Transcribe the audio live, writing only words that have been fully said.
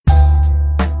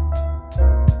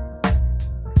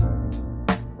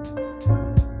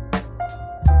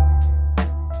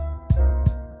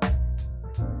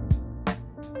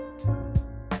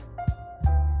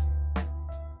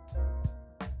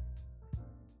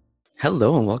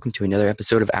Hello and welcome to another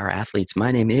episode of Our Athletes.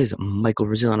 My name is Michael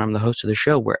Brazil and I'm the host of the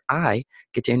show where I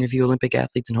get to interview Olympic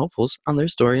athletes and hopefuls on their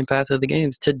story and path of the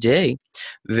games. Today,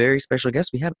 very special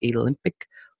guest, we have Olympic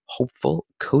hopeful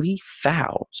Cody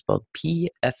Pfau, spelled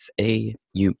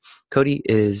P-F-A-U. Cody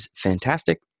is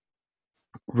fantastic.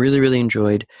 Really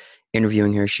enjoyed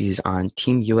interviewing her. She's on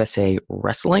Team USA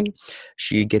Wrestling.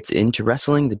 She gets into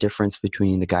wrestling, the difference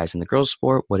between the guys and the girls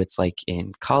sport, what it's like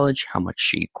in college, how much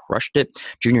she crushed it.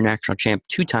 Junior national champ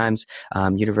 2 times,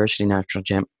 university national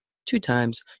champ 2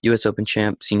 times, U.S. Open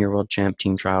champ, senior world champ,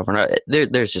 team trial runner.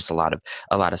 There's just a lot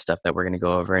of stuff that we're going to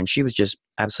go over, and she was just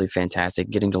absolutely fantastic.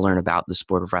 Getting to learn about the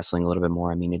sport of wrestling a little bit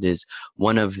more. I mean, it is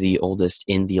one of the oldest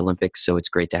in the Olympics, so it's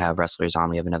great to have wrestlers on.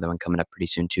 We have another one coming up pretty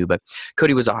soon too. But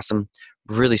Cody was awesome,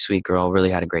 really sweet girl.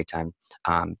 Really had a great time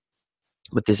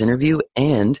with this interview,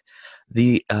 and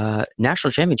the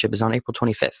national championship is on April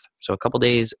 25th, so a couple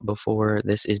days before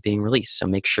this is being released. So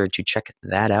make sure to check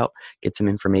that out, get some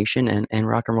information, and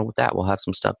rock and roll with that. We'll have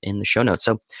some stuff in the show notes.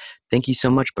 So thank you so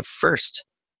much. But first,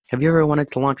 have you ever wanted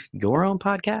to launch your own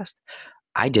podcast?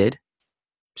 I did.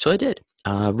 So I did.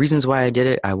 Reasons why I did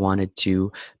it: I wanted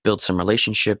to build some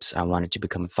relationships. I wanted to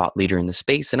become a thought leader in the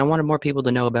space, and I wanted more people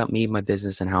to know about me, my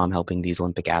business, and how I'm helping these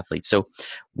Olympic athletes. So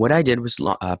what I did was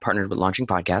partnered with Launching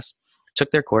Podcasts,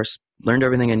 took their course, learned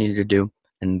everything I needed to do,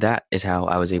 and that is how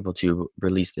I was able to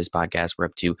release this podcast. We're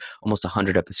up to almost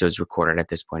 100 episodes recorded at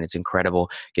this point. It's incredible,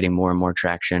 getting more and more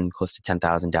traction, close to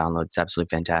 10,000 downloads. It's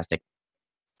absolutely fantastic.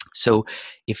 So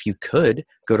if you could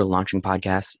go to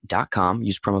launchingpodcasts.com,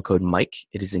 use promo code Mike.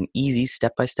 It is an easy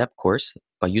step-by-step course.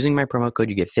 By using my promo code,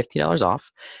 you get $50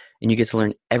 off, and you get to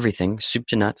learn everything, soup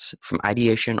to nuts, from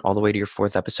ideation all the way to your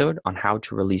 4th episode on how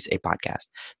to release a podcast.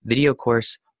 Video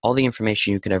course, all the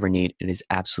information you could ever need. It is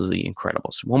absolutely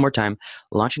incredible. So one more time,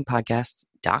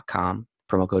 launchingpodcasts.com,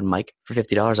 promo code Mike for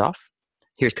 $50 off.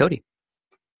 Here's Cody.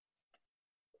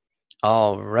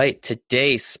 All right,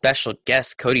 today's special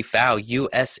guest, Cody Pfau,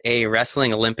 USA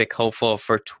Wrestling Olympic hopeful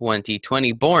for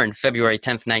 2020. Born February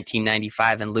 10th,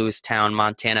 1995 in Lewistown,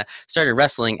 Montana. Started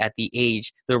wrestling at the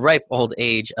ripe old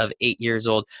age of 8 years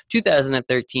old.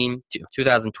 2013 to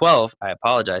 2012,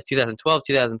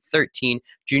 2013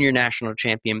 junior national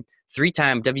champion.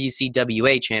 3-time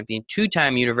WCWA champion,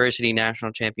 2-time university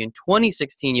national champion,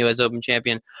 2016 U.S. Open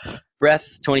champion,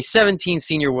 Breath, 2017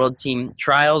 Senior World Team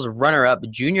Trials runner-up,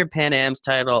 Junior Pan Am's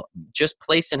title, just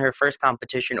placed in her first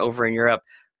competition over in Europe.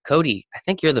 Cody, I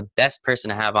think you're the best person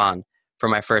to have on for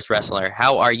my first wrestler.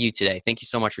 How are you today? Thank you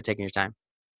so much for taking your time.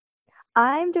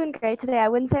 I'm doing great today. I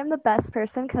wouldn't say I'm the best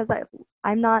person because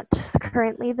I'm not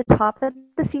currently the top of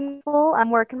the senior pool.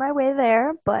 I'm working my way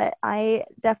there, but I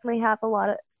definitely have a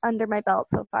lot under my belt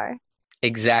so far.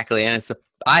 Exactly, and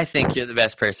I think you're the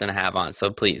best person to have on.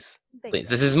 So please, Thank you.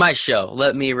 this is my show.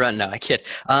 Let me run. No, I kid.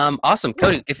 Awesome,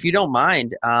 Cody. If you don't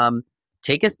mind,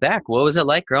 take us back. What was it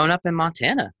like growing up in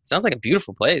Montana? Sounds like a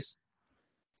beautiful place.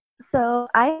 So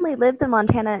I only lived in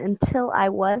Montana until I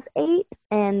was 8,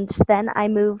 and then I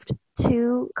moved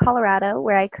to Colorado,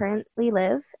 where I currently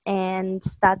live, and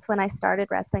that's when I started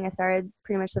wrestling. I started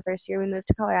pretty much the first year we moved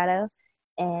to Colorado,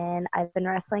 and I've been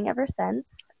wrestling ever since.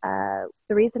 The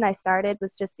reason I started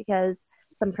was just because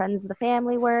some friends of the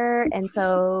family were, and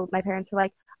so my parents were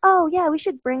like, "Oh yeah, we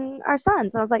should bring our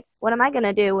sons." And I was like, "What am I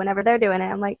gonna do whenever they're doing it?"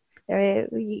 I'm like,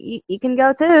 "You can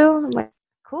go too." I'm like,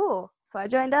 "Cool." So I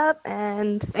joined up,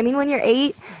 and I mean, when you're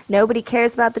 8, nobody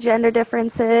cares about the gender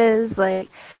differences. Like,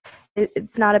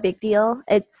 it's not a big deal.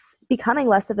 It's becoming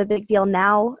less of a big deal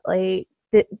now. Like,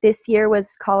 this year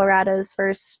was Colorado's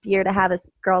first year to have a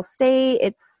girls' state.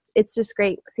 It's just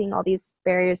great seeing all these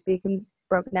barriers being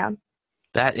broken down.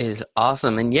 That is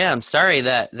awesome, and yeah, I'm sorry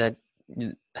that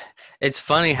it's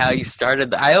funny how you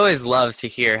started. I always love to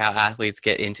hear how athletes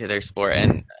get into their sport,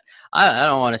 and I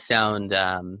don't want to sound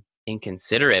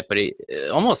inconsiderate, but it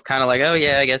almost kind of like, oh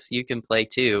yeah, I guess you can play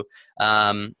too.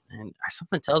 And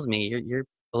something tells me you're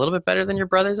a little bit better than your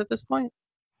brothers at this point.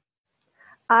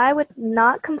 I would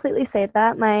not completely say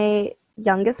that. My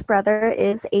youngest brother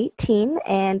is 18,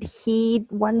 and he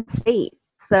won state.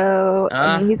 So,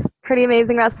 I mean, he's a pretty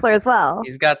amazing wrestler as well.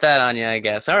 He's got that on you, I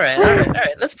guess. All right.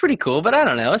 That's pretty cool, but I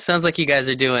don't know. It sounds like you guys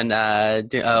are doing.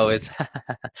 It's He's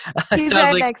sounds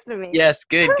right like next to me. yes.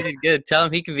 Good. Tell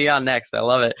him he can be on next. I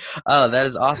love it. Oh, that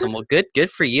is awesome. Well, good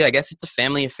for you. I guess it's a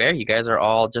family affair. You guys are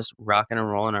all just rocking and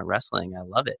rolling at wrestling. I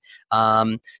love it.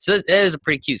 So it is a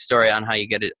pretty cute story on how you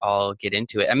get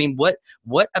into it. I mean, what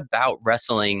about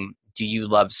wrestling do you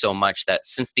love so much that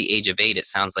since the age of 8, it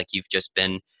sounds like you've just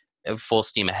been full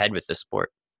steam ahead with the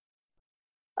sport?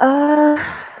 I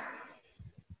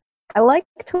like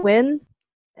to win.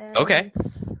 And Okay.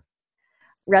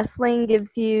 wrestling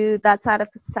gives you that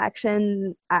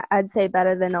satisfaction, I'd say,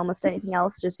 better than almost anything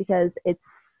else, just because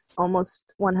it's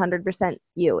almost 100%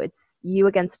 you. It's you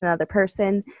against another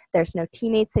person. There's no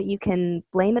teammates that you can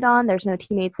blame it on. There's no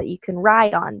teammates that you can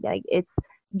ride on. Like, it's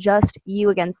just you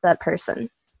against that person.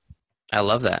 I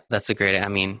love that. That's a great, I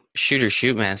mean, shoot or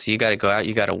shoot, man. So you got to go out,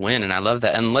 you got to win. And I love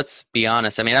that. And let's be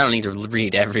honest. I mean, I don't need to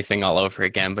read everything all over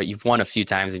again, but you've won a few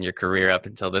times in your career up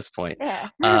until this point.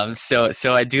 Yeah.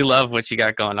 So I do love what you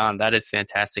got going on. That is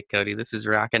fantastic, Cody. This is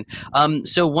rocking.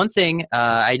 So one thing,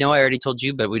 I know I already told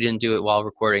you, but we didn't do it while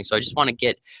recording. So I just want to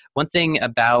get one thing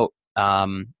about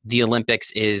the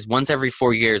Olympics is once every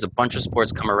 4 years, a bunch of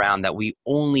sports come around that we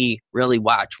only really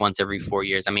watch once every 4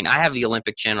 years. I mean, I have the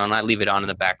Olympic channel and I leave it on in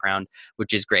the background,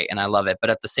 which is great. And I love it. But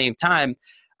at the same time,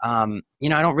 I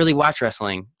don't really watch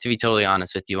wrestling, to be totally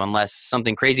honest with you, unless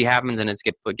something crazy happens and it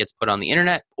gets put on the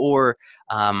internet or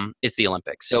it's the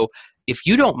Olympics. So if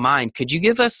you don't mind, could you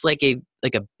give us like a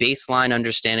baseline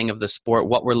understanding of the sport,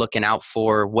 what we're looking out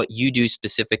for, what you do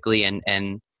specifically,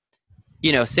 and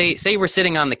say we're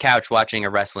sitting on the couch watching a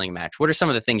wrestling match. What are some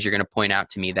of the things you're going to point out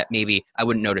to me that maybe I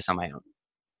wouldn't notice on my own?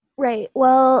 Right.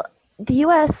 Well, the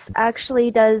U.S.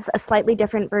 actually does a slightly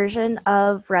different version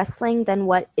of wrestling than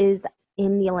what is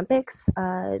in the Olympics.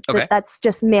 Okay. That's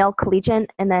just male collegiate,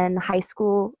 and then high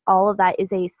school. All of that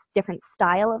is a different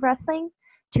style of wrestling,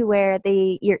 to where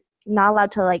you're not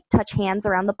allowed to like touch hands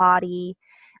around the body.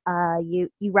 You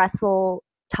wrestle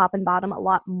top and bottom a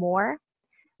lot more.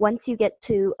 Once you get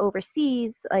to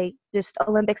overseas, like just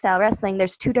Olympic style wrestling,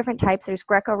 there's two different types. There's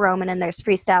Greco-Roman and there's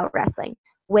freestyle wrestling.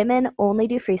 Women only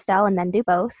do freestyle and men do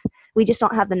both. We just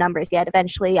don't have the numbers yet.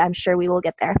 Eventually, I'm sure we will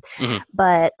get there. Mm-hmm.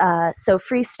 But so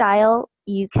freestyle,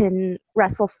 you can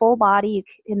wrestle full body,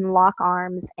 you can lock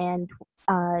arms, and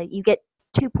you get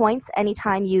 2 points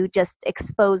anytime you just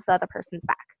expose the other person's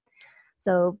back.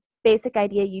 So basic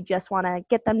idea, you just want to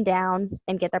get them down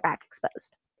and get their back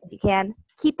exposed. If you can,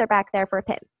 keep their back there for a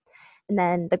pin. And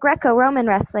then the Greco-Roman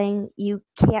wrestling, you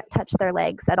can't touch their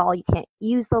legs at all. You can't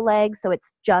use the legs, so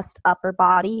it's just upper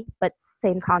body, but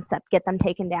same concept. Get them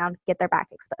taken down, get their back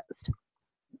exposed.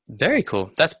 Very cool.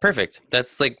 That's perfect.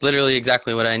 That's like literally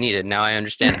exactly what I needed. Now I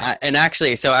understand. And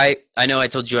actually, so I know I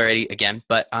told you already again,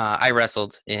 but I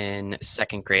wrestled in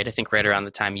second grade, I think right around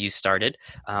the time you started.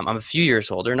 I'm a few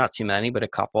years older, not too many, but a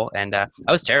couple. And I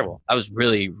was terrible. I was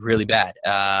really, really bad.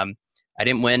 I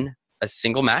didn't win a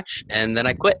single match, and then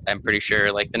I quit. I'm pretty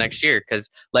sure like the next year, because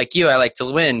like you, I like to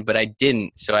win, but I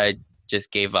didn't. So I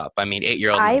just gave up. I mean,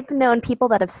 8-year-old. I've known people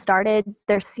that have started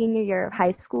their senior year of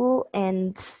high school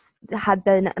and had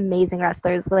been amazing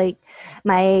wrestlers. Like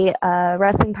my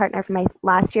wrestling partner from my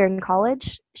last year in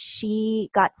college,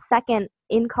 she got second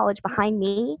in college behind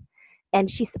me, and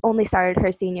she only started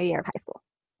her senior year of high school.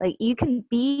 Like, you can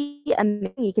be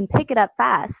amazing, you can pick it up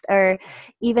fast, or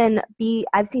even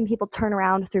I've seen people turn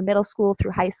around through middle school,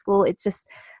 through high school. It's just,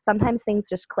 sometimes things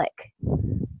just click.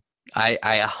 I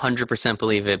 100%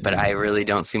 believe it, but I really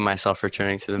don't see myself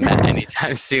returning to the mat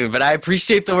anytime soon. But I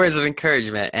appreciate the words of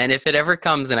encouragement. And if it ever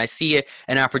comes and I see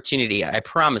an opportunity, I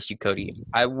promise you, Cody,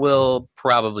 I will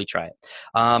probably try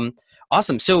it.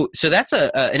 Awesome. So that's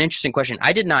an interesting question.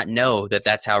 I did not know that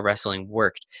that's how wrestling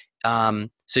worked.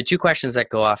 So 2 questions that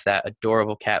go off that.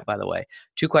 Adorable cat, by the way.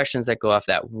 2 questions that go off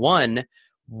that. One,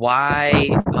 why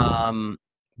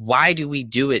do we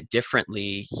do it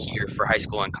differently here for high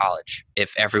school and college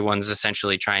if everyone's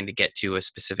essentially trying to get to a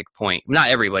specific point? Not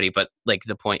everybody, but like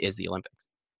the point is the Olympics.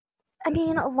 I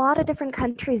mean, a lot of different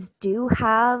countries do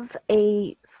have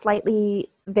a slightly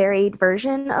varied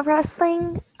version of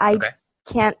wrestling. I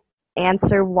can't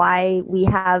answer why we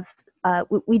have,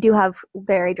 we do have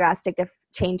very drastic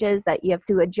changes that you have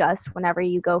to adjust whenever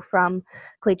you go from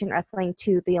collegiate wrestling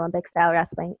to the Olympic style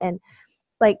wrestling. And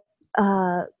like,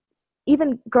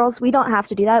 even girls, we don't have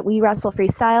to do that. We wrestle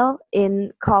freestyle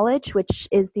in college, which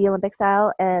is the Olympic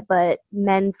style, but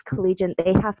men's collegiate,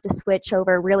 they have to switch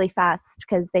over really fast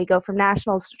because they go from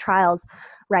nationals to trials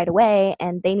right away,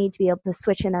 and they need to be able to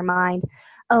switch in their mind,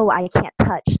 oh, I can't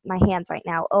touch my hands right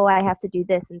now. Oh, I have to do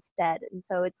this instead. And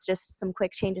so it's just some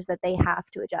quick changes that they have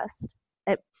to adjust.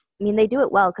 I mean, they do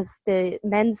it well because the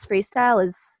men's freestyle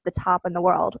is the top in the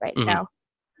world right now.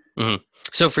 Mm-hmm.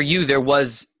 So for you,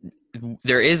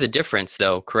 there is a difference,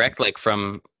 though, correct? Like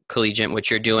from collegiate, what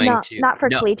you're doing not for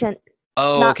collegiate.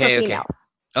 Oh, not okay, for okay. females.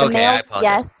 Okay, males, I apologize.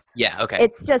 Yes. Yeah, okay.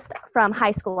 It's just from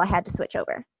high school I had to switch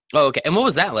over. Oh, okay. And what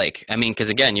was that like? I mean, because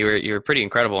again, you were pretty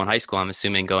incredible in high school. I'm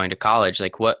assuming going to college.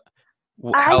 Like what?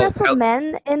 I wrestled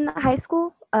men in high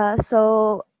school,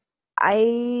 so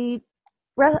I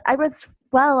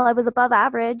was above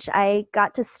average. I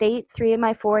got to state 3 of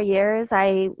my 4 years.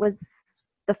 I was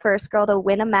the first girl to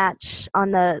win a match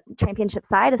on the championship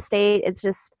side of state. It's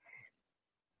just,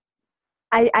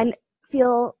 I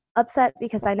feel upset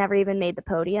because I never even made the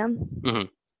podium. Mm-hmm.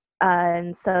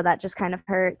 And so that just kind of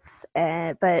hurts.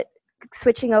 But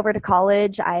switching over to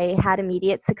college, I had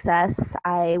immediate success.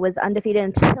 I was undefeated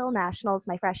until nationals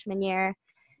my freshman year.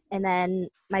 And then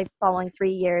my following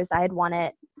 3 years, I had won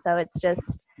it. So it's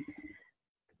just,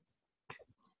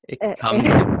 It comes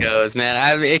and goes,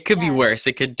 man. It could be Yeah. worse.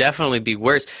 It could definitely be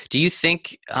worse. Do you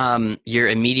think your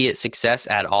immediate success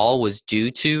at all was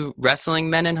due to wrestling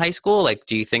men in high school? Like,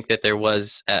 do you think that there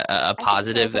was a I think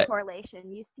positive there's a that,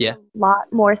 correlation. You see yeah, a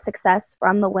lot more success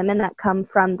from the women that come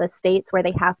from the states where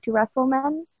they have to wrestle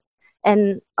men.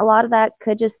 And a lot of that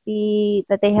could just be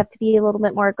that they have to be a little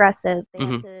bit more aggressive. They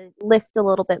mm-hmm, have to lift a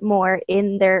little bit more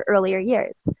in their earlier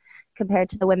years compared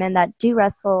to the women that do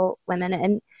wrestle women.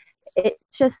 And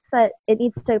it's just that it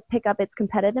needs to pick up its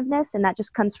competitiveness, and that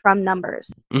just comes from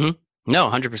numbers. mm-hmm. No,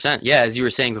 100%. Yeah, as you were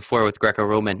saying before with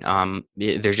Greco-Roman,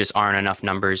 there just aren't enough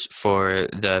numbers for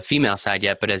the female side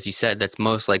yet. But as you said, that's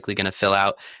most likely going to fill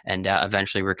out, and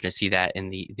eventually we're going to see that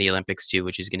in the Olympics too,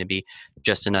 which is going to be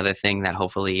just another thing that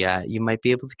hopefully you might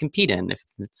be able to compete in if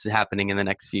it's happening in the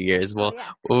next few years. Yeah.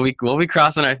 We'll be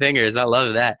crossing our fingers. I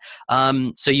love that.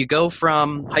 So you go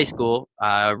from high school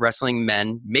wrestling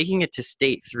men, making it to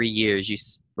state 3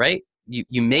 years. Right?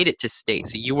 You made it to state,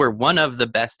 so you were one of the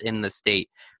best in the state.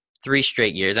 3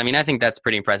 straight years. I mean, I think that's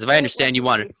pretty impressive. I understand you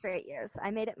wanted 3 straight years.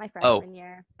 I made it my Oh, freshman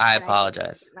year. I and I didn't make it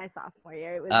apologize. my sophomore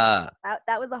year. It was Uh,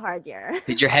 that was a hard year.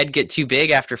 did your head get too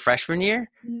big after freshman year?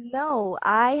 No,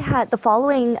 I had the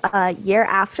following year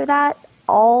after that.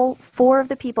 All 4 of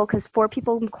the people, because 4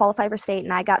 people qualified for state,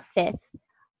 and I got 5th.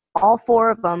 All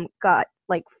 4 of them got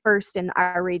like first in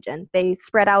our region. They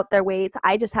spread out their weights.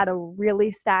 I just had a really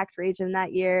stacked region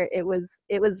that year. It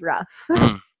was rough.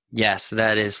 Yes,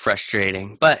 that is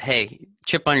frustrating. But hey,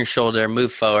 chip on your shoulder,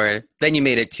 move forward. Then you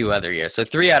made it 2 other years. So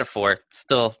 3 out of 4,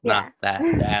 still not that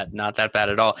bad, not that bad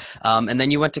at all. And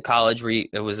then you went to college where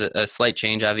it was a slight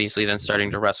change, obviously, then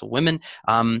starting to wrestle women.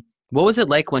 What was it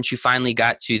like once you finally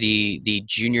got to the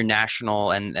junior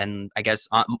national and I guess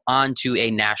on to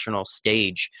a national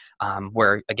stage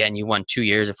where, again, you won 2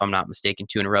 years, if I'm not mistaken,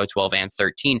 2 in a row, 12 and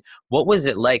 13. What was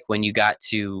it like when you got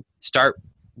to start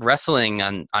wrestling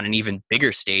on an even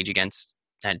bigger stage against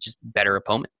just better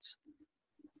opponents?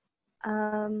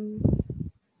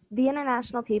 The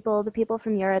international people, the people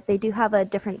from Europe, they do have a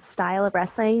different style of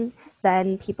wrestling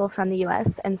than people from the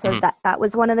US. And so that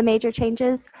was one of the major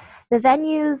changes. The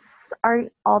venues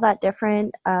aren't all that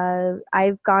different.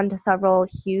 I've gone to several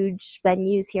huge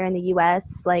venues here in the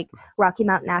US, like Rocky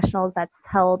Mountain Nationals that's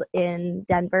held in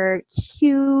Denver.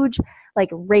 Huge,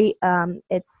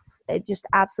 it's just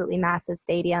absolutely massive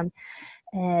stadium.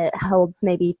 It holds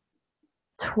maybe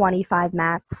 25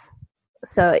 mats.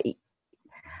 So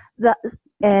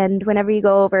and whenever you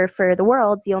go over for the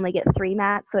Worlds, you only get 3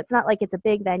 mats. So it's not like it's a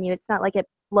big venue. It's not like it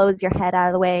blows your head out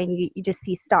of the way and you just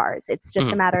see stars. It's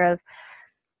just a matter of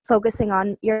focusing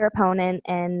on your opponent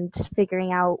and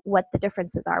figuring out what the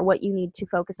differences are, what you need to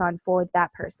focus on for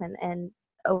that person. And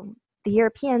the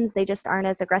Europeans, they just aren't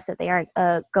as aggressive. They aren't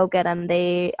go get them.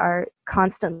 They are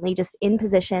constantly just in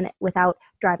position without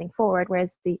driving forward.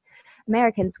 Whereas the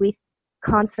Americans, we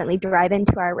constantly drive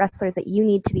into our wrestlers that you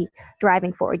need to be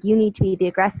driving forward. You need to be the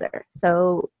aggressor.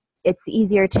 So it's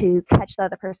easier to catch the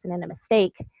other person in a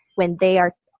mistake when they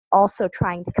are also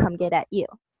trying to come get at you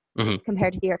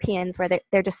compared to the Europeans where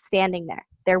they're just standing there.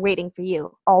 They're waiting for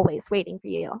you, always waiting for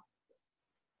you.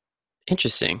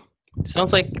 Interesting.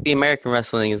 Sounds like the American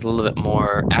wrestling is a little bit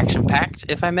more action-packed,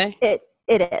 if I may. It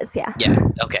is, yeah. Yeah.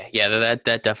 Okay. Yeah,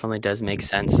 that definitely does make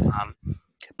sense.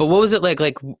 But what was it like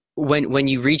when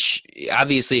you reach,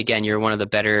 obviously, again, you're one of the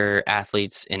better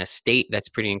athletes in a state. That's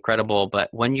pretty incredible. But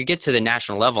when you get to the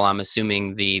national level, I'm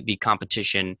assuming the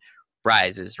competition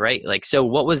rises, right? Like, so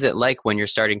what was it like when you're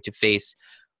starting to face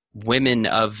women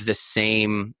of the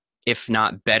same, if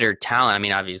not better talent? I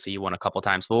mean, obviously you won a couple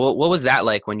times, but what was that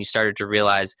like when you started to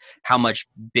realize how much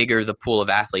bigger the pool of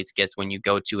athletes gets when you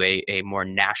go to a more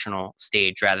national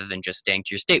stage rather than just staying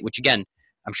to your state, which again,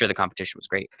 I'm sure the competition was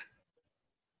great.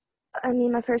 I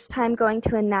mean, my first time going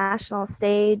to a national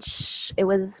stage, it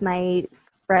was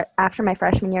after my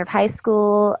freshman year of high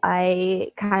school. I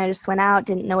kind of just went out,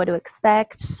 didn't know what to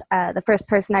expect. The first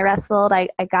person I wrestled, I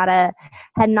had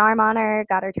an arm on her,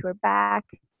 got her to her back,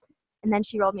 and then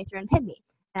she rolled me through and pinned me.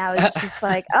 And I was just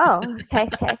like, oh, okay.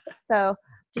 So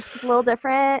just a little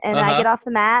different. And I get off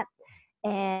the mat,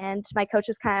 and my coach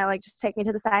was kind of like, just take me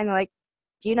to the side and like,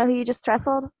 do you know who you just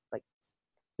wrestled? Like,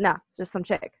 no, just some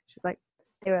chick. She's like,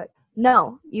 they were like,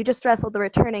 no, you just wrestled the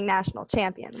returning national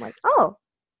champion. I'm like, oh,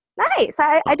 Nice.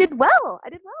 I did well. I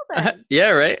did well then. Yeah,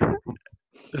 right.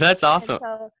 That's And awesome.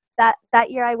 so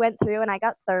that year I went through and I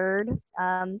got third.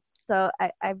 So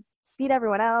I beat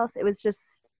everyone else. It was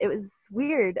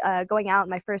weird going out in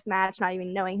my first match, not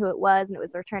even knowing who it was, and it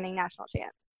was the returning national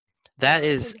champ. That So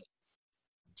is,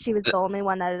 she was the only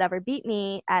one that had ever beat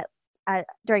me at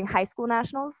during high school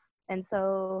nationals, and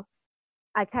so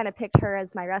I kind of picked her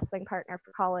as my wrestling partner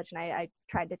for college, and I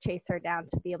tried to chase her down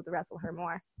to be able to wrestle her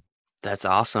more. that's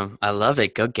awesome. I love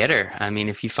it. Go get her. I mean,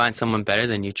 if you find someone better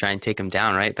than you, try and take them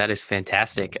down, right? That is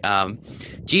fantastic.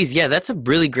 Geez, yeah, that's a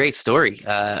really great story.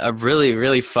 A really,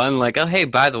 really fun, like, oh, hey,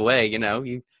 by the way,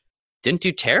 you didn't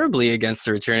do terribly against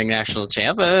the returning national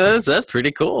champ. That's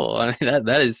pretty cool. I mean,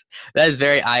 that is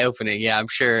very eye opening. Yeah, I'm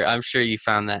sure you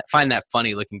find that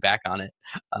funny looking back on it.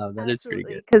 That is pretty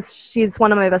good. Absolutely, because she's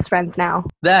one of my best friends now.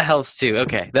 That helps too.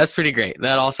 Okay, that's pretty great.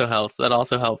 That also helps. That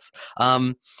also helps.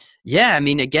 Yeah, I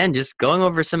mean, again, just going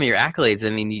over some of your accolades. I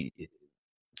mean,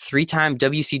 three-time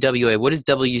WCWA. What is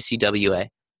WCWA?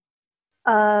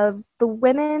 The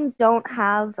women don't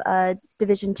have a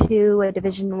Division Two, a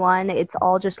Division One. It's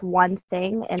all just one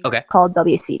thing, and Okay. it's called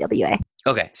WCWA.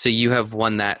 Okay, so you have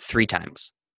won that 3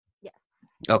 times. Yes.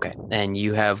 Okay, and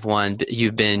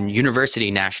you've been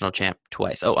university national champ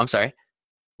twice. Oh, I'm sorry.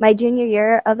 My junior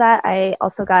year of that, I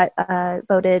also got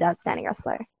voted outstanding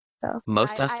wrestler. So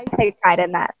Most I take pride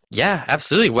in that. Yeah,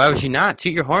 absolutely. Why would you not?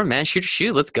 Toot your horn, man.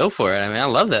 Shoot. Let's go for it. I mean, I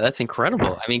love that. That's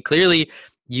incredible. I mean, clearly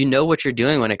you know what you're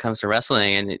doing when it comes to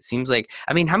wrestling. And it seems like,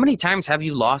 I mean, how many times have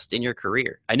you lost in your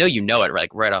career? I know you know it,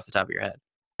 like right off the top of your head.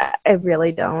 I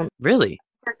really don't. Really?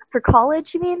 For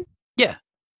college, you mean? Yeah.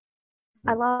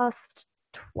 I lost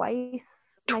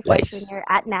twice my Twice. freshman year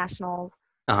at nationals.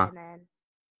 Uh-huh. And then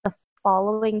the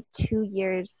following 2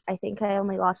 years, I think I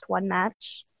only lost one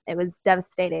match. It was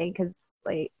devastating because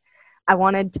like I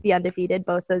wanted to be undefeated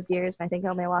both those years, and I think I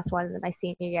only lost one. And then my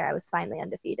senior year, I was finally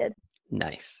undefeated.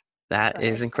 Nice. That But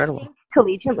is incredible.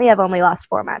 Collegiately, I've only lost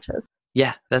 4 matches.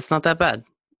 Yeah, that's not that bad.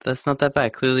 That's not that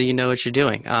bad. Clearly, you know what you're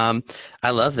doing. I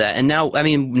love that. And now, I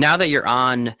mean, now that you're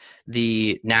on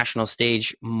the national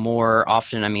stage more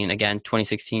often, I mean, again,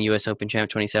 2016 U.S. Open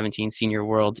champ, 2017 Senior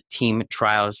World Team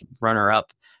Trials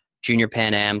runner-up, Junior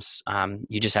Pan Ams.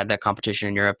 You just had that competition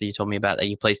in Europe that you told me about that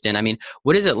you placed in. I mean,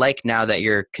 what is it like now that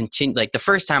you're like the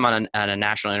first time on a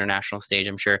national, international stage?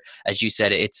 I'm sure, as you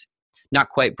said, it's not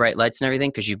quite bright lights and everything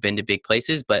because you've been to big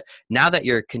places, but now that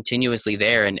you're continuously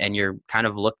there and you're kind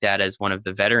of looked at as one of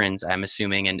the veterans, I'm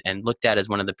assuming, and looked at as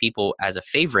one of the people as a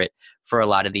favorite for a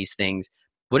lot of these things,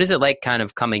 what is it like kind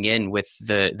of coming in with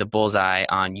the bullseye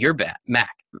on your back,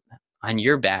 on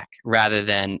your back, rather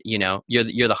than, you're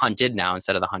the hunted now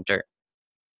instead of the hunter?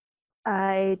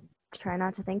 I try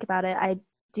not to think about it.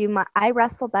 I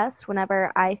wrestle best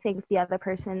whenever I think the other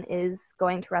person is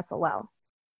going to wrestle well.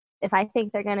 If I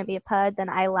think they're going to be a pud, then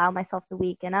I allow myself to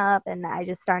weaken up and I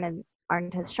just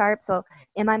aren't as sharp. So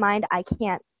in my mind, I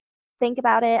can't think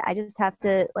about it. I just have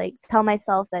to like tell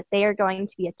myself that they are going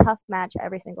to be a tough match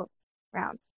every single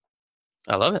round.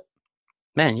 I love it.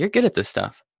 Man, you're good at this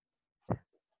stuff.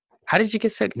 How did you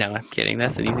get so? No, I'm kidding.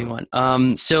 That's an easy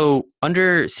one. So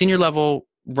under senior level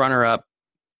runner-up,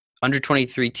 under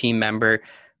 23 team member,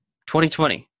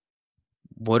 2020.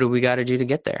 What do we got to do to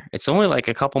get there? It's only like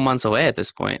a couple months away at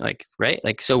this point, like, right?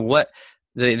 Like, so what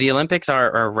the Olympics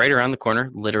are right around the corner,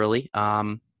 literally.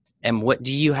 And what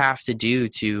do you have to do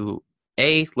to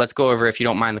let's go over, if you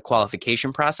don't mind, the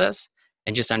qualification process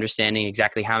and just understanding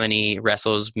exactly how many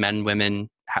wrestles, men, women,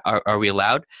 are we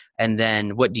allowed? And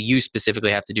then what do you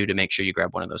specifically have to do to make sure you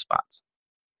grab one of those spots?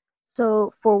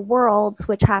 So for Worlds,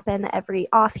 which happen every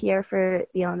off year for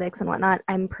the Olympics and whatnot,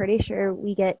 I'm pretty sure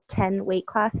we get 10 weight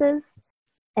classes.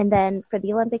 And then for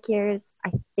the Olympic years,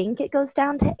 I think it goes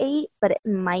down to 8, but it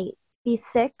might be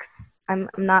 6. I'm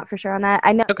not for sure on that.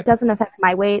 I know It doesn't affect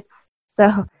my weights.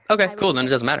 So okay, cool. Then it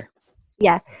doesn't matter.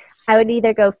 Yeah. I would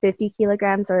either go 50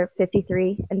 kilograms or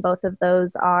 53, and both of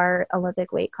those are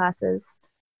Olympic weight classes.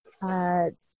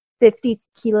 50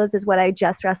 kilos is what I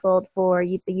just wrestled for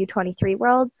the U23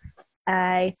 Worlds,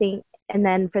 I think. And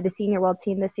then for the senior world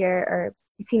team this year, or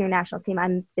senior national team,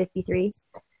 I'm 53.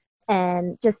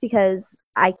 And just because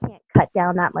I can't cut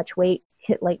down that much weight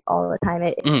like all the time,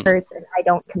 it hurts, and I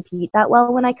don't compete that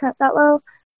well when I cut that low.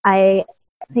 I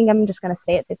think I'm just going to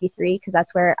stay at 53 because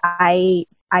that's where I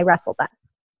wrestle best.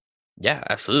 Yeah,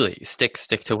 absolutely. Stick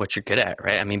to what you're good at,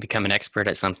 right? I mean, become an expert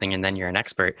at something and then you're an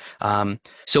expert.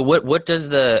 So what is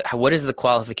the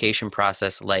qualification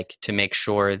process like to make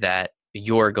sure that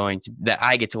that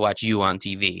I get to watch you on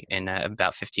TV in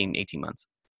about 15, 18 months?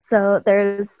 So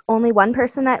there's only one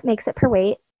person that makes it per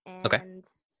weight. And okay.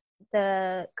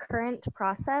 The current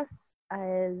process,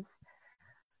 is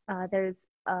there's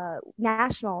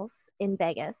nationals in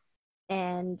Vegas,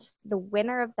 and the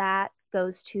winner of that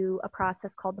goes to a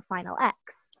process called the Final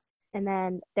X. And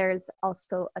then there's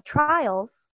also a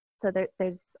trials. So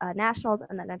there's nationals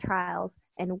and then a trials,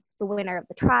 and the winner of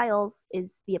the trials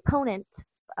is the opponent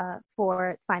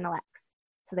for Final X.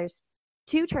 So there's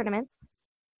 2 tournaments.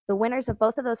 The winners of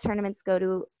both of those tournaments go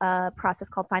to a process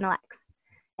called Final X,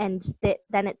 and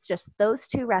then it's just those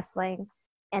 2 wrestling,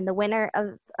 and the winner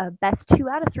of best 2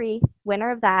 out of 3,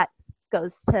 winner of that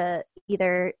goes to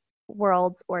either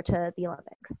Worlds or to the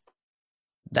Olympics.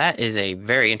 That is a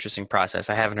very interesting process.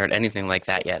 I haven't heard anything like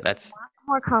that yet. That's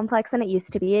more complex than it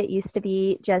used to be. It used to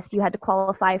be just you had to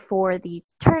qualify for the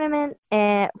tournament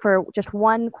and for just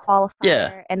one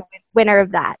qualifier and winner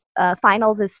of that.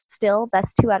 Finals is still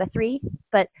best 2 out of 3,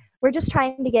 but we're just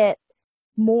trying to get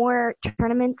more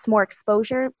tournaments, more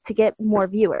exposure to get more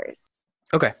viewers.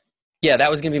 Okay. Yeah, that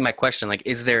was going to be my question. Like,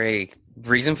 is there a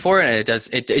reason for it?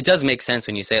 And it does make sense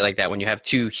when you say it like that, when you have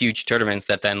 2 huge tournaments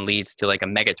that then leads to like a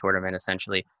mega tournament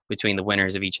essentially between the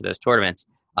winners of each of those tournaments.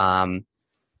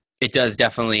 It does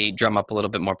definitely drum up a little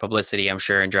bit more publicity, I'm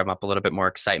sure, and drum up a little bit more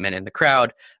excitement in the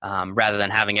crowd, rather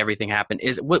than having everything happen.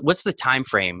 What's the time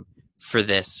frame for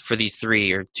these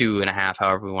 3 or 2.5,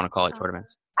 however we want to call it,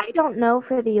 tournaments? I don't know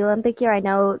for the Olympic year. I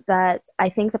know that I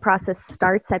think the process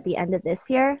starts at the end of this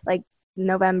year, like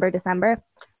November, December.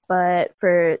 But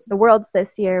for the Worlds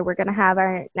this year, we're going to have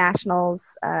our nationals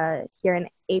here in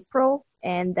April,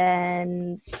 and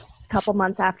then a couple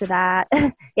months after that,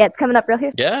 yeah, it's coming up real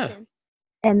here. Yeah.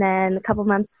 And then a couple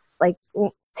months, like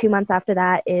 2 months after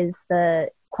that, is the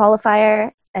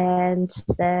qualifier, and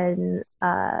then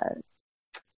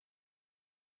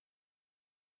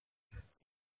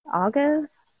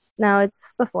August. No,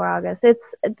 it's before August.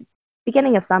 It's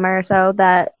beginning of summer, so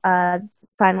that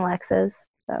Final X is.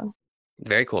 So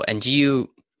very cool. And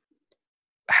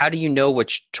how do you know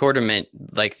which tournament,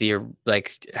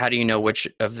 how do you know which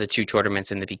of the 2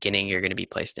 tournaments in the beginning you're going to be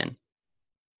placed in?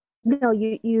 No,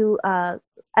 you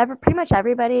pretty much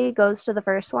everybody goes to the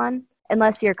first one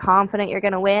unless you're confident you're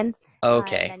going to win.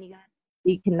 Okay. And then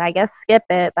you can, I guess, skip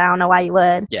it, but I don't know why you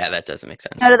would. Yeah, that doesn't make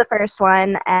sense. Go to the first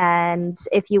one, and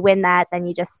if you win that, then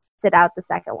you just sit out the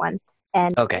second one.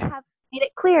 And okay. They have made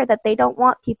it clear that they don't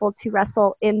want people to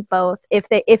wrestle in both if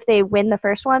they win the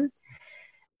first one,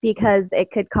 because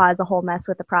it could cause a whole mess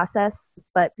with the process.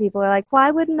 But people are like,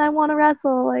 why wouldn't I want to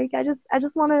wrestle? Like, I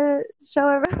just want to show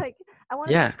everyone, like, I want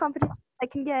to competition I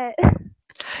can get.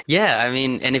 Yeah, I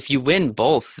mean, and if you win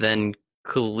both, then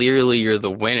clearly you're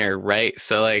the winner, right?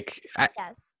 So like,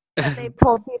 yes, but they've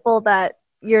told people that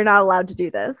you're not allowed to do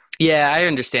this. Yeah, I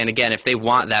understand. Again, if they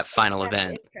want that final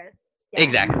event,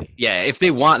 exactly. Yeah, if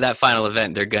they want that final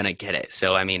event, they're gonna get it.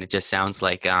 So I mean, it just sounds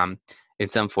like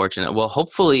it's unfortunate. Well,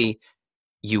 hopefully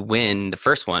you win the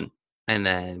first one, and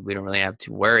then we don't really have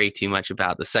to worry too much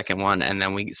about the second one. And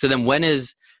then then when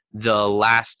is the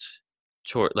last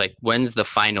tour? Like, when's the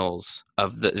finals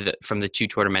of the from the 2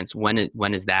 tournaments? When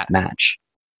is that match?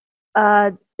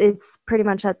 It's pretty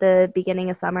much at the beginning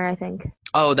of summer, I think.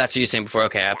 Oh, that's what you were saying before.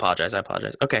 Okay, I apologize.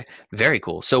 Okay, very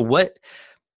cool. So what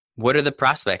are the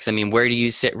prospects? I mean, where do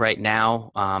you sit right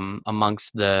now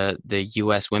amongst the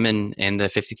U.S. women in the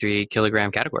 53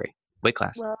 kilogram category weight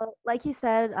class? Well, like you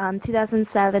said,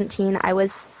 2017, I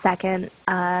was second.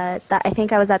 I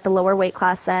think I was at the lower weight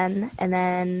class then. And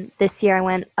then this year I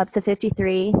went up to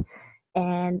 53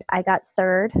 and I got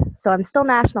third. So I'm still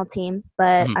national team,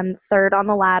 but I'm third on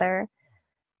the ladder.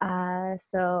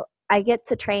 So I get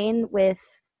to train with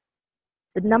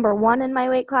the number 1 in my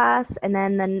weight class, and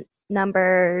then the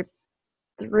number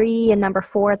 3 and number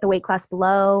 4 at the weight class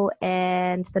below,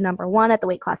 and the number 1 at the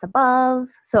weight class above.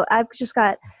 So I've just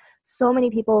got so many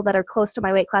people that are close to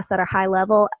my weight class that are high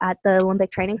level at the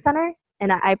Olympic Training Center,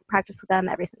 and I practice with them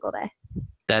every single day.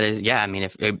 That is, yeah. I mean,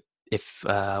 if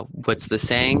what's the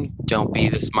saying? Don't be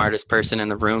the smartest person in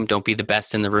the room. Don't be the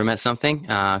best in the room at something.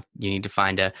 You need to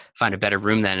find a better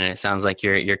room then. And it sounds like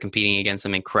you're competing against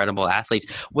some incredible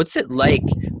athletes. What's it like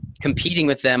competing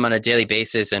with them on a daily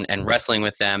basis and wrestling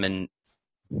with them? And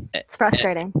it's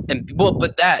frustrating.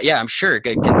 I'm sure,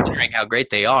 considering how great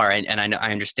they are, and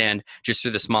I understand just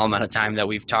through the small amount of time that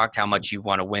we've talked how much you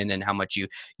want to win and how much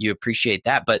you appreciate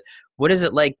that. But what is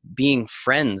it like being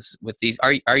friends with these?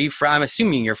 Are you? I'm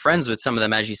assuming you're friends with some of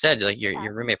them, as you said, like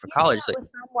your roommate for college. Like, with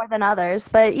some more than others,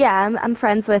 but yeah, I'm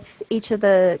friends with each of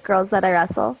the girls that I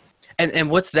wrestle. And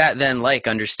what's that then like?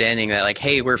 Understanding that, like,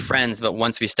 hey, we're friends, but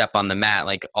once we step on the mat,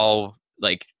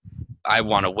 I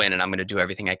want to win and I'm going to do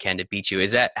everything I can to beat you.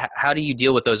 How do you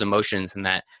deal with those emotions and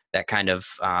that kind of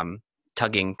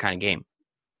tugging kind of game?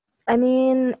 I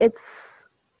mean, it's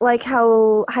like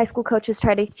how high school coaches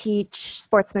try to teach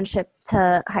sportsmanship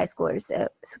to high schoolers.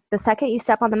 The second you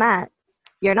step on the mat,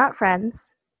 you're not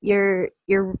friends. You're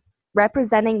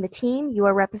representing the team. You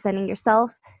are representing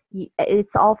yourself.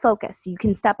 It's all focus. You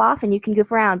can step off and you can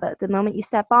goof around, but the moment you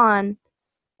step on,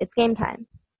 it's game time.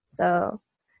 So,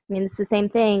 I mean, it's the same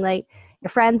thing. Like, your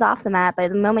friends off the mat, but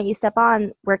the moment you step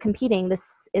on, we're competing. This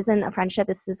isn't a friendship.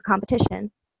 This is a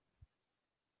competition.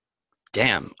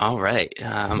 Damn. All right.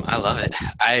 I love it.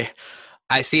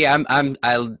 I see.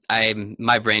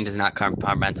 My brain does not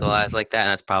compartmentalize like that, and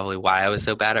that's probably why I was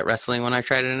so bad at wrestling when I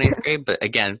tried it in eighth grade. But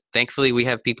again, thankfully, we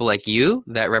have people like you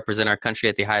that represent our country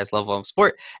at the highest level of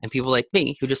sport, and people like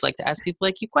me who just like to ask people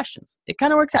like you questions. It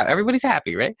kind of works out. Everybody's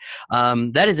happy, right?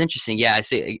 That is interesting. Yeah, I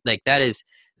see. Like that is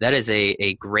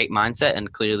a great mindset,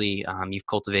 and clearly you've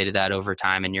cultivated that over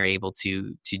time, and you're able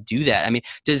to do that. I mean,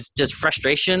 does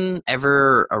frustration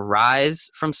ever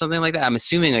arise from something like that? I'm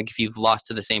assuming like if you've lost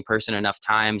to the same person enough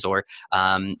times, or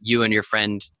you and your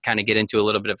friend kind of get into a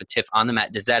little bit of a tiff on the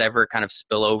mat, does that ever kind of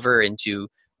spill over into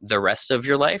the rest of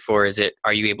your life, or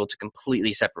are you able to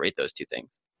completely separate those two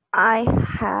things? I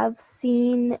have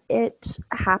seen it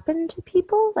happen to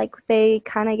people. Like, they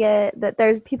kind of get that.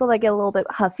 There's people that get a little bit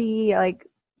huffy, like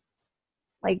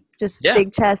just Yeah.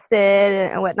 big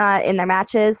chested and whatnot in their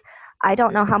matches. I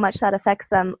don't know how much that affects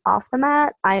them off the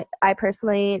mat. I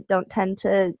personally don't tend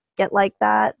to get like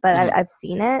that, but Mhm. I've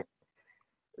seen it.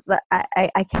 So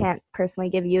I can't personally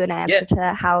give you an Yeah. answer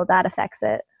to how that affects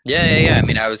it. Yeah. I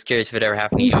mean, I was curious if it ever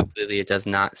happened to you. Clearly, it does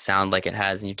not sound like it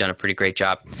has, and you've done a pretty great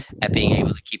job at being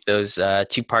able to keep those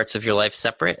two parts of your life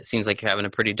separate. It seems like you're having a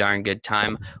pretty darn good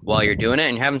time while you're doing it,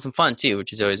 and you're having some fun too,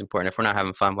 which is always important. If we're not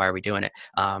having fun, why are we doing it?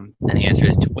 And the answer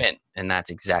is to win, and that's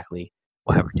exactly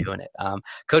why we're doing it.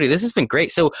 Cody, this has been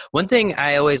great. So one thing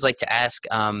I always like to ask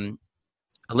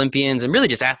Olympians and really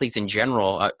just athletes in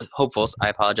general, hopefuls, I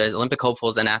apologize, Olympic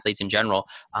hopefuls and athletes in general,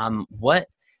 what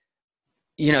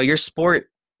your sport,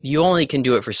 you only can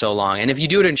do it for so long. And if you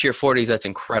do it into your 40s, that's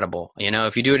incredible.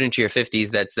 If you do it into your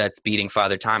 50s, that's beating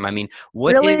father time. I mean,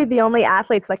 what is Really, the only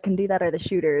athletes that can do that are the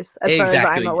shooters, as far as I'm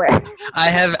exactly? aware.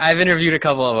 I've interviewed a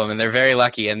couple of them, and they're very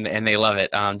lucky, and they love it.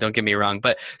 Don't get me wrong,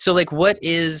 but so like, what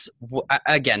is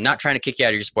again? Not trying to kick you out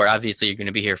of your sport. Obviously, you're going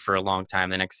to be here for a long time,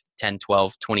 the next 10,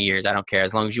 12, 20 years. I don't care.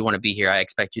 As long as you want to be here, I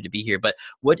expect you to be here. But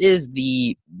what is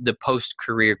the post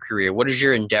career? What is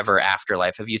your endeavor after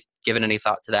life? Have you given any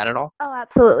thought to that at all? Oh,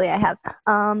 absolutely, I have.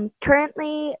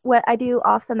 Currently, what I do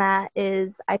off the mat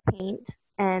is I paint,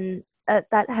 and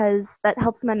that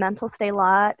helps my mental stay a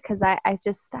lot because I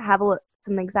just have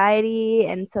some anxiety,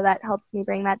 and so that helps me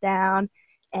bring that down.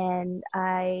 And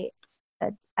I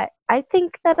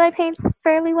think that I paint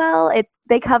fairly well.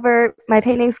 My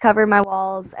paintings cover my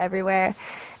walls everywhere,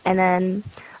 and then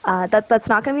that's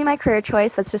not going to be my career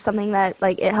choice. That's just something that,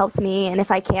 like, it helps me, and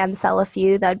if I can sell a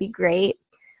few, that'd be great.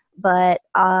 But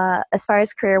as far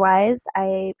as career wise,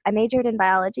 I majored in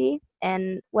biology,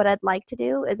 and what I'd like to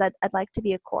do is I'd like to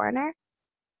be a coroner.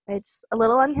 It's a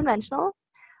little unconventional,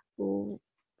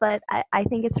 but I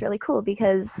think it's really cool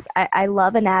because I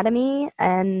love anatomy,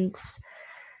 and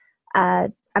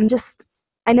I'm just,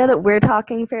 I know that we're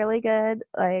talking fairly good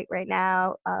like right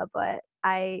now, but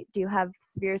I do have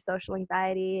severe social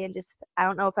anxiety, and just I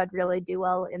don't know if I'd really do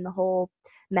well in the whole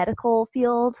medical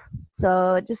field.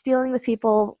 So just dealing with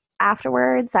people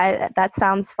afterwards, that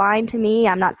sounds fine to me.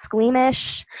 I'm not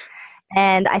squeamish,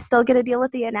 and I still get to deal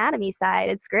with the anatomy side.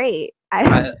 It's great.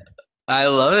 I I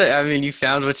love it. I mean, you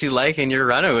found what you like and you're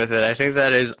running with it. I think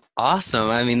that is awesome.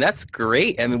 I mean, that's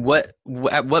great. I mean,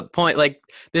 at what point, like,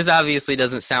 this obviously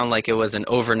doesn't sound like it was an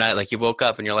overnight, like you woke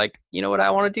up and you're like, you know what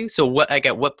I want to do? So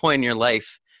at what point in your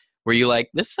life were you like,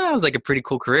 this sounds like a pretty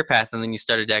cool career path? And then you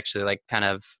started to actually like kind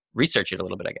of research it a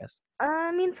little bit, I guess.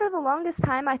 I mean, for the longest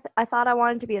time, I thought I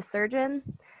wanted to be a surgeon.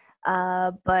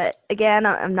 But again,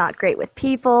 I'm not great with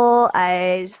people.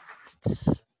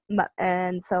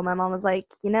 And so my mom was like,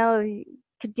 you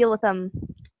could deal with them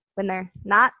when they're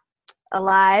not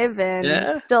alive and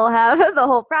Yeah, still have the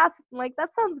whole process. I'm like, that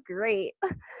sounds great.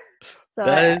 So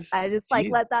that is, I just like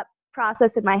gee. let that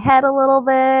process in my head a little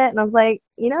bit, and I was like,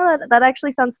 that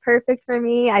actually sounds perfect for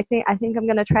me. I think I'm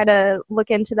gonna try to look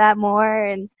into that more.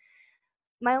 And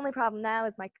my only problem now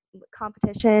is my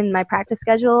competition, my practice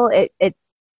schedule. It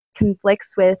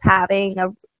conflicts with having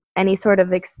any sort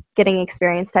of getting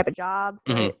experience type of job.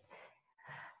 So Mhm,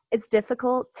 it's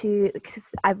difficult because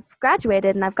I've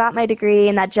graduated and I've got my degree,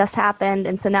 and that just happened.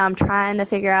 And so now I'm trying to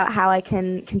figure out how I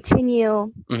can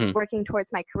continue mhm. working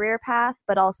towards my career path,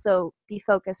 but also be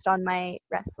focused on my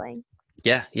wrestling.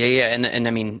 Yeah. And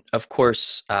I mean, of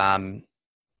course,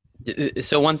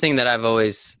 So one thing that I've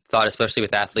always thought, especially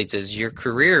with athletes, is your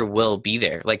career will be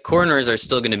there. Like coroners are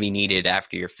still going to be needed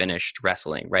after you're finished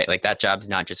wrestling, right? Like that job's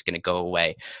not just going to go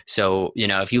away. So,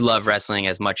 if you love wrestling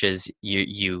as much as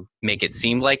you make it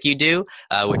seem like you do,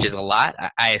 which is a lot,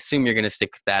 I assume you're going to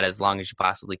stick with that as long as you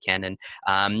possibly can. And,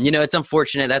 it's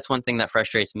unfortunate. That's one thing that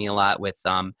frustrates me a lot with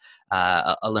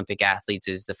Olympic athletes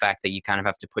is the fact that you kind of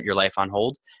have to put your life on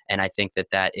hold. And I think that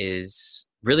that is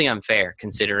really unfair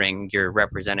considering you're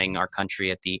representing our country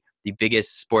at the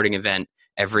biggest sporting event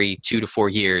every 2 to 4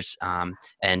 years. And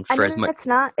I for as mean, much, it's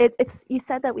not. It's you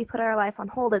said that we put our life on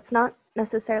hold. It's not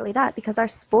necessarily that because our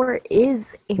sport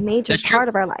is a major that's true. part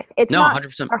of our life. It's No, not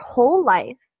 100%. our whole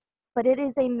life, but it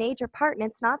is a major part. And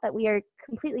it's not that we are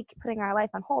completely putting our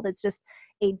life on hold. It's just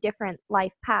a different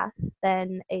life path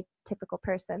than a typical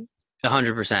person.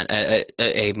 100%.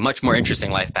 A much more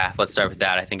interesting life path. Let's start with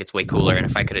that. I think it's way cooler. And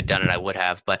if I could have done it, I would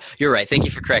have. But you're right. Thank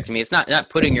you for correcting me. It's not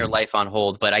putting your life on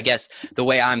hold, but I guess the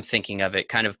way I'm thinking of it,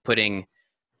 kind of putting,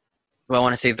 well, I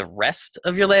want to say the rest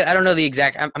of your life. I don't know the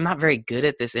exact. I'm not very good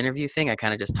at this interview thing. I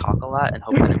kind of just talk a lot and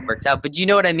hope that it works out. But you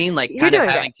know what I mean? Like You're kind of doing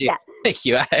having good. to. Yeah. Thank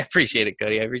you. I appreciate it,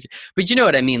 Cody. I appreciate. But you know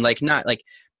what I mean? Like not like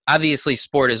obviously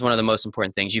sport is one of the most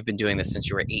important things. You've been doing this since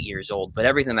you were 8 years old. But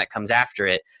everything that comes after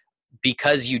it,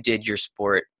 because you did your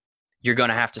sport, you're going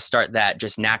to have to start that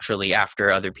just naturally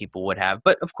after other people would have.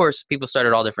 But of course, people start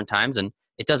at all different times, and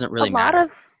it doesn't A really lot matter.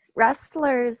 of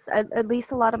wrestlers, at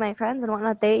least a lot of my friends and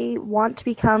whatnot, they want to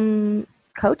become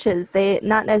coaches. They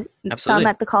not some Absolutely.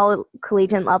 at the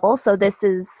collegiate level, so this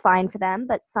is fine for them.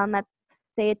 But some at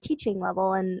say a teaching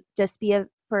level and just be a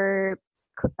for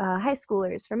high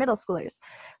schoolers, for middle schoolers.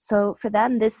 So for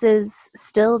them, this is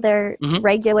still their Hmm.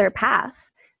 regular path.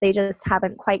 They just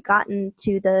haven't quite gotten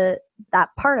to the that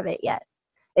part of it yet.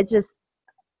 It's just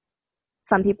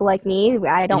some people like me,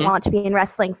 I don't Hmm. want to be in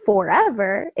wrestling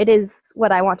forever. It is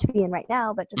what I want to be in right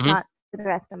now, but just Hmm. not for the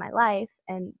rest of my life.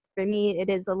 And for me, it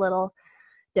is a little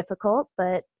difficult,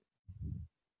 but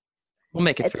We'll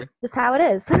make it it's through. just how it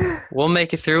is. We'll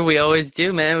make it through. We always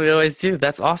do, man. We always do.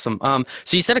 That's awesome.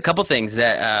 So you said a couple things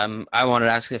that I wanted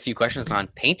to ask a few questions on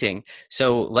painting.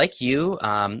 So, like you,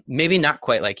 maybe not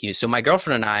quite like you. So my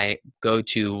girlfriend and I go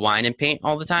to wine and paint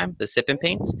all the time, the sip and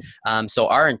paints. So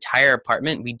our entire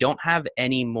apartment, we don't have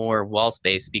any more wall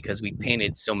space because we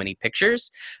painted so many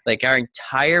pictures. Like our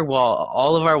entire wall,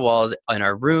 all of our walls in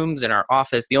our rooms, in our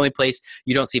office. The only place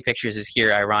you don't see pictures is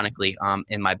here, ironically,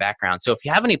 in my background. So if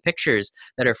you have any pictures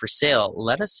that are for sale,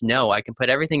 let us know. I can put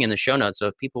everything in the show notes. So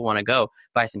if people want to go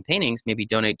buy some paintings, maybe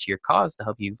donate to your cause to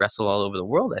help you wrestle all over the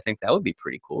world, I think that would be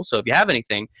pretty cool. So if you have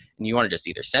anything and you want to just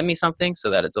either send me something so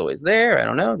that it's always there, I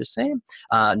don't know, just saying.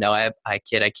 No, I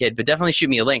kid, but definitely shoot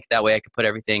me a link. That way I could put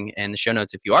everything in the show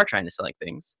notes if you are trying to sell like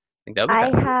things. I think that would be I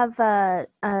kind of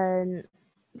cool. have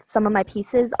some of my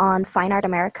pieces on Fine Art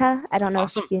America. I don't know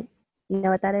if Awesome. you know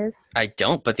what that is. I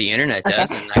don't, but the internet Okay.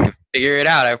 does, and I can figure it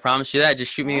out. I promise you that.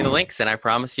 Just shoot me the links, and I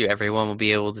promise you everyone will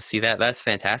be able to see that. That's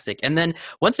fantastic. And then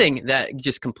one thing that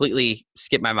just completely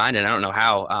skipped my mind, and I don't know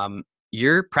how,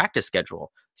 your practice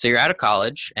schedule. So you're out of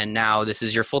college, and now this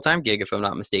is your full time gig, if I'm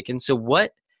not mistaken. So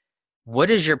what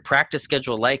is your practice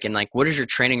schedule like, and like what is your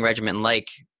training regimen like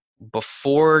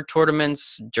before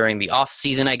tournaments, during the off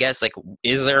season? I guess like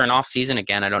is there an off season?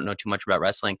 Again, I don't know too much about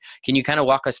wrestling. Can you kind of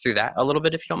walk us through that a little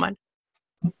bit if you don't mind?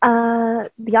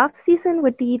 The off season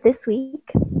would be this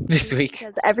week This week.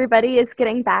 because everybody is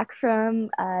getting back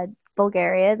from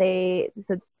Bulgaria.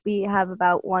 So we have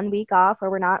about 1 week off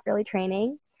where we're not really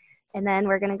training, and then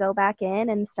we're going to go back in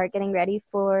and start getting ready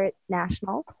for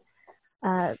nationals.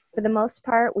 For the most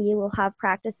part, we will have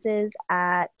practices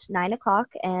at 9 o'clock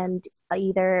and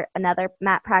either another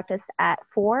mat practice at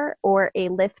 4 or a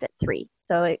lift at 3.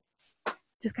 So it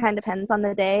just kind of depends on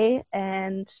the day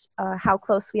and how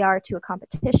close we are to a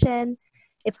competition.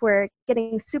 If we're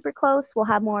getting super close, we'll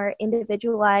have more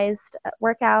individualized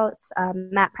workouts.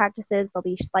 Mat practices, they'll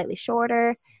be slightly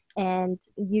shorter and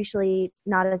usually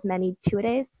not as many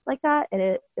two-a-days like that.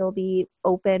 It'll be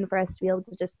open for us to be able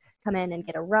to just come in and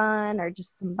get a run or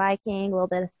just some biking, a little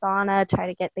bit of sauna, try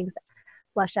to get things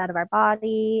flushed out of our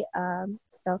body.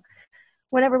 So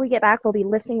whenever we get back, we'll be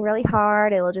lifting really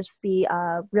hard. It'll just be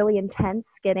really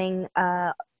intense, getting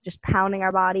just pounding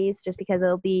our bodies just because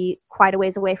it'll be quite a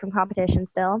ways away from competition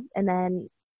still. And then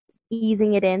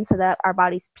easing it in so that our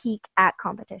bodies peak at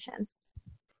competition.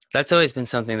 That's always been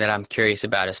something that I'm curious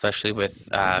about, especially with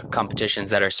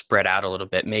competitions that are spread out a little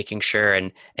bit, making sure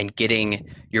and getting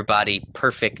your body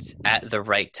perfect at the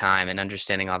right time and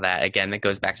understanding all that. Again, that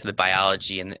goes back to the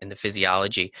biology and the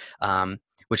physiology,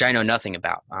 which I know nothing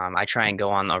about. I try and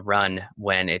go on a run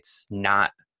when it's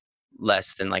not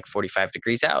less than like 45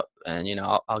 degrees out, and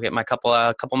I'll get my couple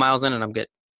miles in and I'm good.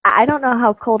 I don't know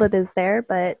how cold it is there,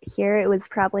 but here it was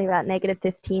probably about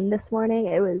 -15 this morning.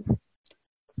 It was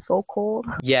so cold.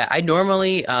 Yeah, I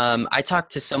normally I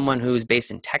talked to someone who's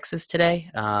based in Texas today,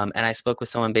 and I spoke with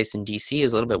someone based in DC. It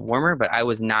was a little bit warmer, but I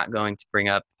was not going to bring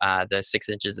up the 6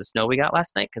 inches of snow we got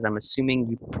last night because I'm assuming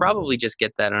you probably just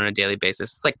get that on a daily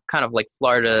basis. It's like kind of like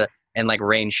Florida and like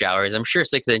rain showers. I'm sure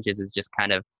 6 inches is just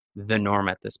kind of the norm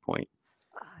at this point.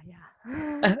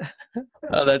 Yeah.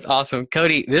 Oh, that's awesome.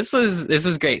 Cody, this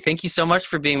was great. Thank you so much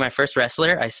for being my first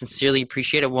wrestler. I sincerely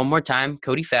appreciate it. One more time,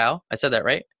 Cody Fow. I said that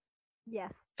right?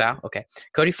 Yes. Fow? Okay.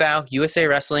 Cody Fow, USA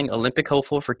Wrestling Olympic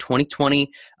hopeful for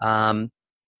 2020.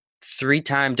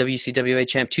 3-time WCWA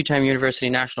champ, 2-time University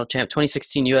National champ,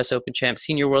 2016 US Open champ,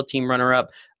 senior world team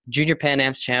runner-up, junior Pan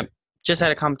Am's champ. Just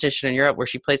had a competition in Europe where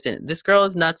she placed in. This girl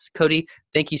is nuts. Cody,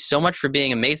 thank you so much for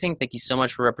being amazing. Thank you so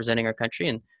much for representing our country,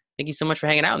 and thank you so much for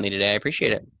hanging out with me today. I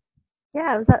appreciate it.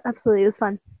 Yeah, it was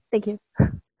fun. Thank you.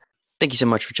 Thank you so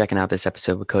much for checking out this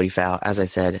episode with Cody Fow. As I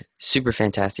said, super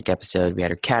fantastic episode. We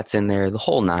had her cats in there, the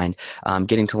whole nine,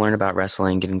 getting to learn about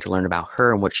wrestling, getting to learn about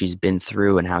her and what she's been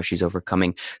through and how she's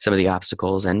overcoming some of the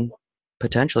obstacles and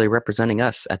potentially representing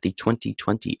us at the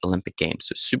 2020 Olympic Games.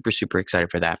 So super, super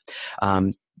excited for that.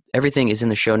 Everything is in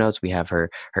the show notes. We have her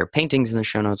paintings in the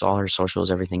show notes, all her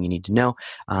socials, everything you need to know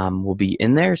will be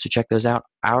in there. So check those out.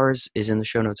 Ours is in the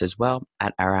show notes as well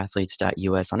at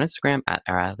ourathletes.us on Instagram, at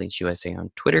ourathletesusa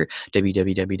on Twitter,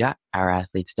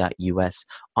 www.ourathletes.us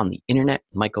on the internet,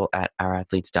 Michael at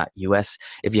ourathletes.us.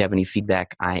 If you have any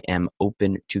feedback, I am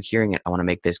open to hearing it. I want to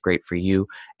make this great for you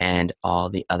and all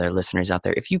the other listeners out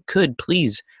there. If you could,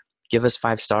 please give us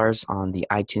 5 stars on the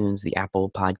iTunes, the Apple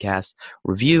Podcast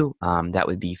review. That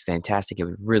would be fantastic. It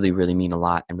would really, really mean a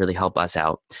lot and really help us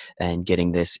out and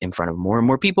getting this in front of more and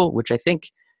more people, which I think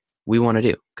we want to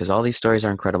do because all these stories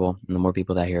are incredible. And the more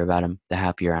people that hear about them, the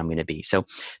happier I'm going to be. So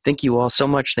thank you all so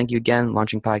much. Thank you again.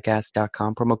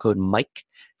 Launchingpodcast.com, promo code Mike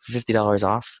for $50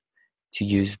 off to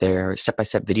use their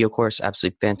step-by-step video course.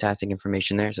 Absolutely fantastic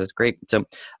information there. So it's great. So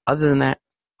other than that,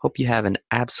 hope you have an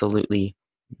absolutely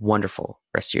wonderful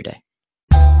rest of your day.